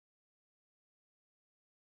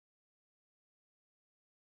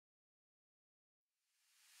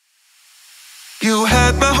You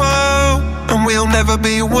had my heart, and we'll never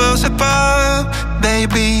be worlds apart.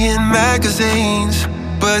 Maybe in magazines,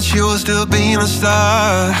 but you'll still be a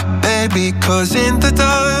star. Baby, cause in the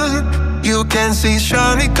dark you can see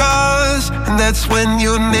shiny cars, and that's when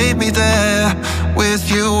you need me there. With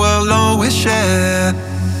you I'll always share.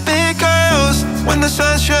 Big girls, when the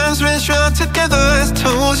sun shines, we're strong together. I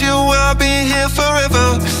told you I'll be here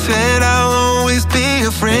forever. Said I'll always be a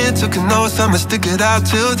friend. Took an oath, I'ma stick it out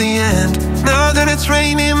till the end. Now that it's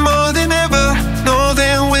raining more than ever, know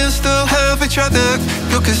that we'll still have each other.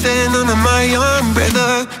 You can stand under my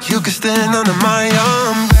umbrella. You can stand under my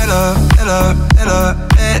umbrella. Ella, Ella,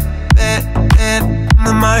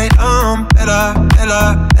 under my umbrella.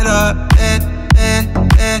 Ella, Ella,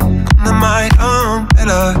 under my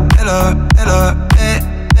umbrella. Ella, Ella,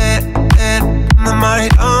 under my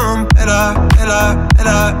umbrella. Ella,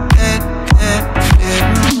 Ella,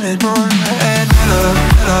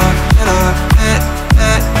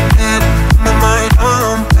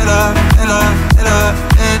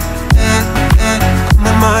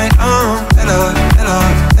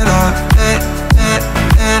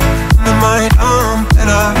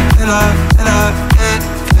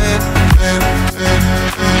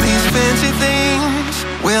 these fancy things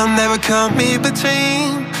will never come me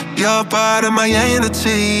between. You're part of my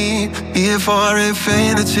entity, here for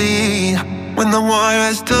infinity. When the war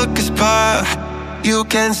has took its part, you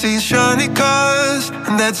can see shiny cars,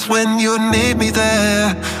 and that's when you need me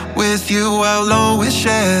there. With you I'll always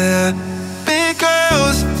share. Big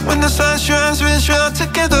girls, when the sun shines, we're strong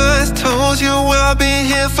together. I told you I'll be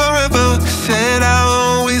here forever. Said I'll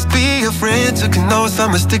always be a friend. Took an oath,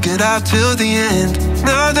 I'ma stick it out till the end.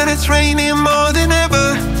 Now that it's raining more than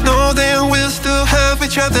ever, know that we'll still have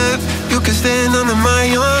each other. You can stand under my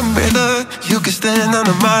umbrella. You can stand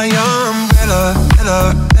under my umbrella.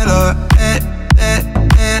 Ella, Ella,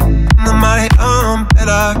 under my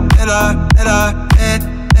umbrella. Ella, Ella,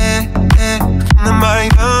 under my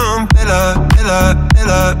umbrella. Ella,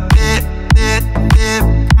 Ella,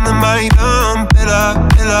 under my umbrella.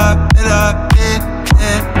 Ella, Ella, under my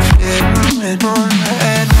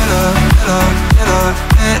umbrella. Ella,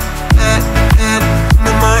 Ella,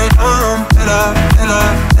 under my umbrella. Ella,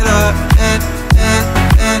 Ella,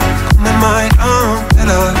 under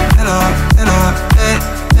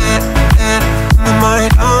my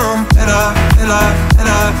umbrella. Ella,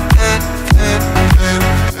 Ella,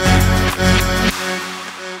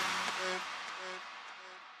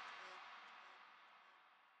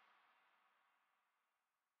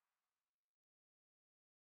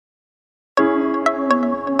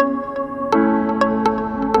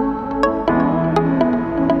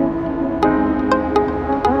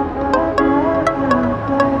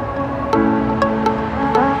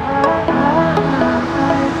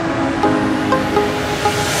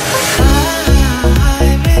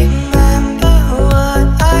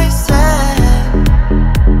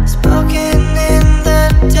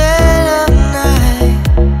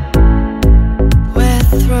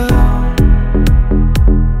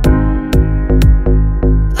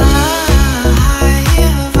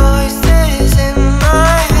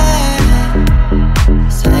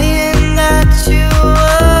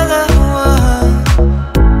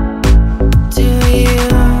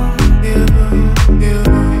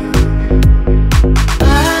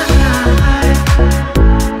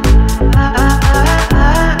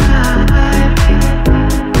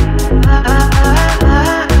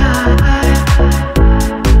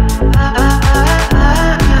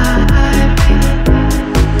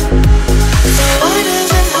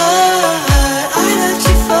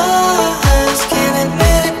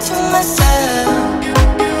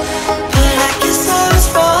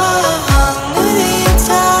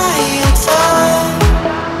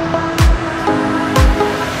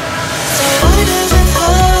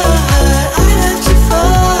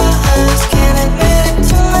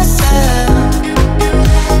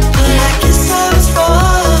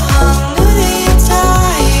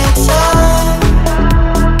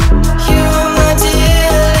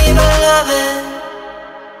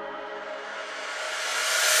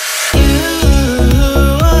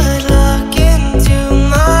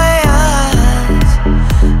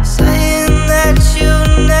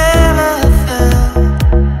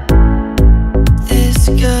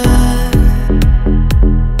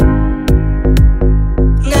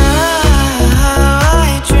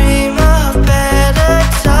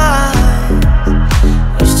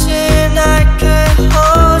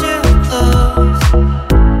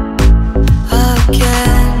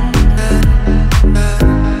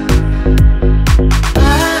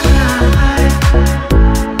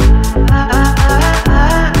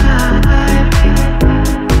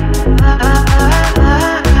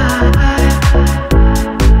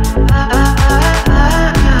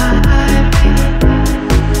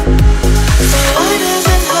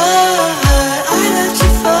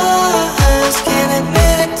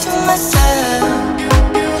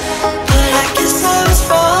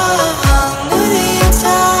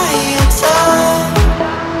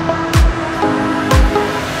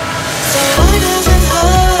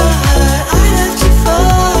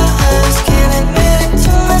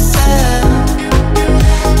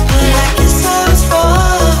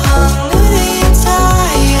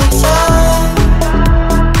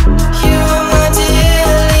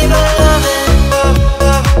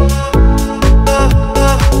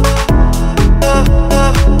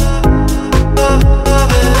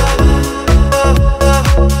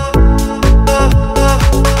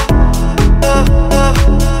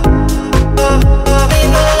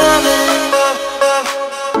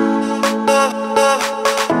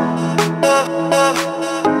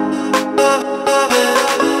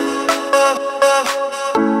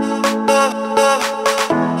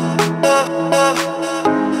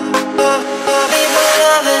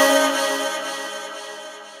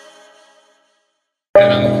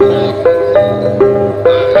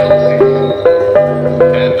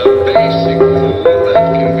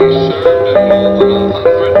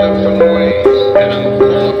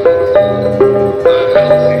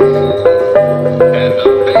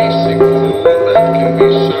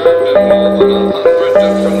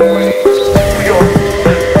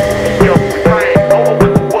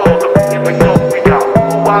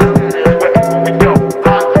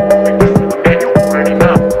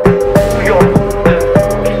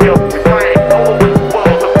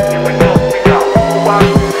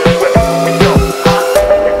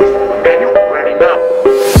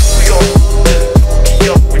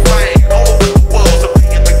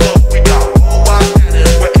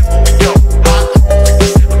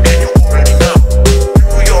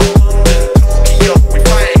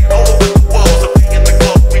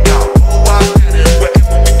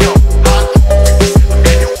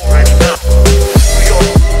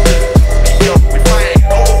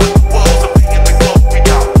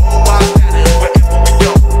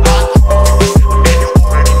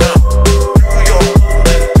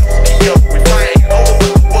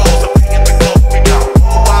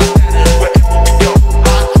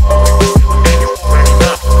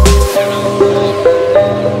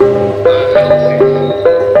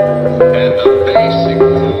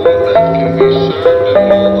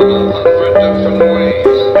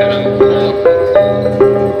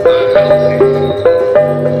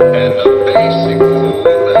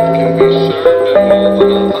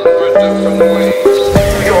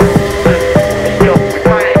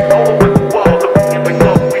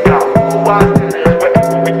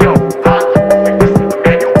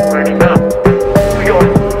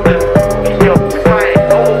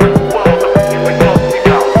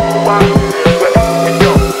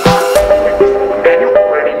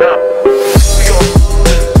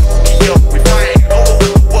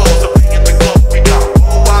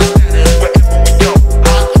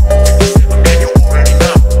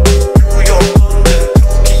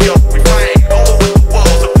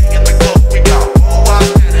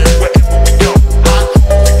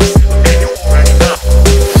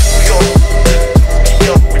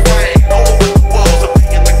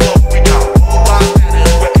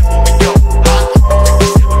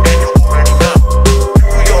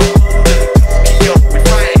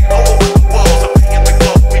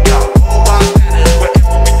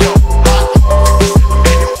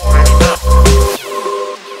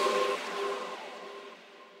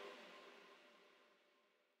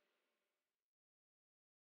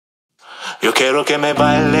 Yo quiero que me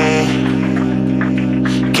baile,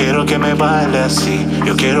 quiero que me baile así.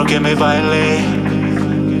 Yo quiero que me baile.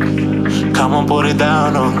 Come on, put it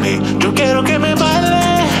down on me. Yo quiero que me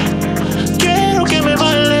baile, quiero que me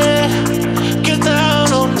baile. Get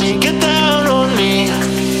down on me, get down on me.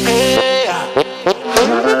 Hey.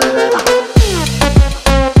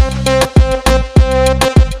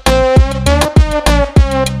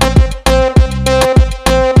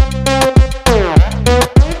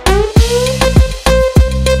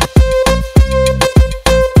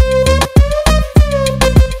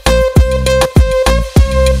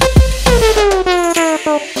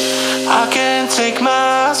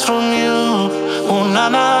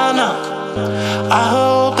 I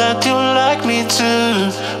hope that you like me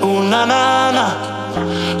too. Ooh na na na.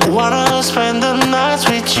 Wanna spend the nights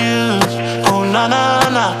with you. Ooh na na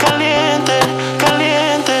na. Caliente.